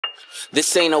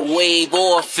This ain't a wave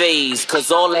or a phase,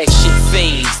 cause all that shit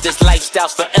fades. This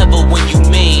lifestyle's forever when you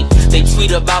made. They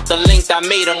tweet about the length I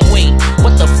made them wait.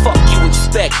 What the fuck you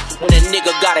expect when a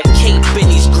nigga got a cape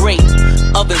and he's great?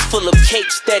 Ovens full of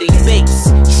cakes that he bakes.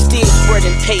 Still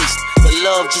spreading paste. The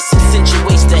love just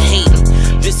accentuates the hate.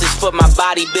 This is for my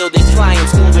bodybuilding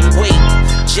clients moving weight.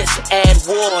 Just add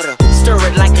water, stir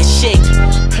it like a shake.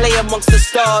 Play amongst the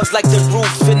stars like the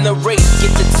roof in the race.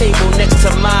 Get the table next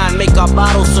to mine, make our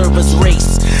bottle servers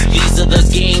race. These are the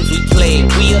games we play,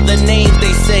 we are the names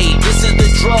they say. This is the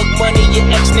drug money your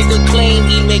ex-nigga claim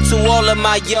he made to all of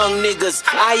my young niggas.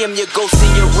 I am your ghost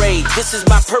in your raid. This is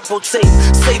my purple tape,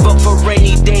 save up for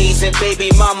rainy days and baby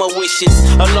mama wishes.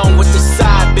 Along with the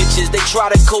side bitches, they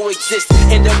try to coexist,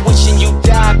 end up wishing you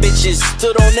die bitches.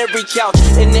 Stood on every couch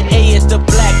in the A at the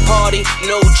black party,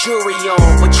 no jury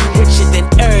on, but you richer than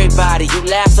everybody. You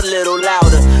laugh a little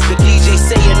louder, the DJ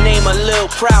say your name a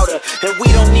little prouder, and we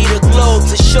don't need a globe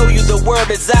to show you the world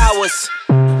is ours.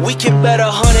 We can bet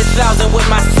 100,000 with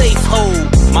my safe hold.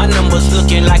 My number's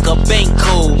looking like a bank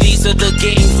code. These are the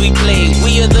games we play,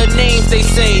 we are the names they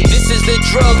say. This is the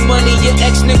drug money your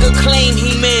ex-nigga claim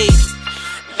he made.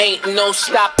 Ain't no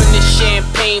stopping the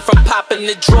champagne from popping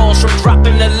the draws, from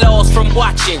dropping the laws, from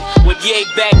watching. With yay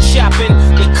back chopping,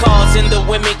 the cars and the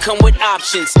women come with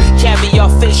options. Caviar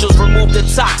facials remove the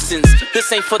toxins.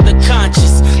 This ain't for the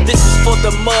conscious, this is for the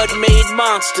mud-made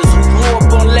monsters who grew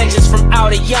up on legends from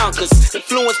out of Yonkers,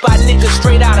 influenced by niggas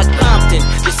straight out of Compton.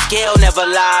 The scale never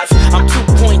lies, I'm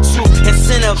 2.2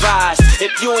 incentivized. If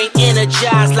you ain't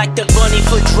energized like the bunny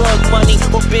for drug money,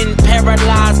 or been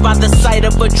paralyzed by the sight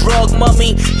of a drug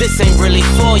mummy, this ain't really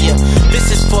for ya. This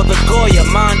is for the Goya,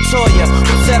 Montoya,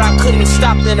 who said I couldn't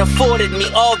stop and afforded me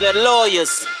all their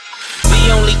lawyers.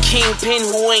 The only kingpin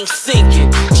who ain't sinking.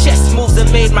 Chess moves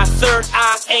that made my third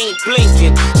eye ain't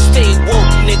blinking. Stay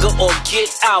woke, nigga, or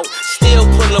get out. Still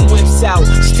pull them whips out,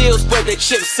 still spread the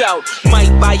chips out.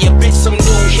 Might buy a bitch some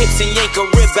new hits and yank a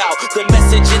rib out. The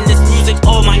message in this music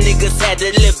all my niggas had to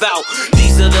live out.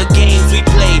 These are the games we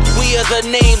played, we are the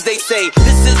names they say.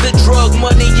 This is the drug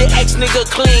money your ex-nigga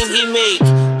claim he made.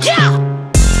 Yeah!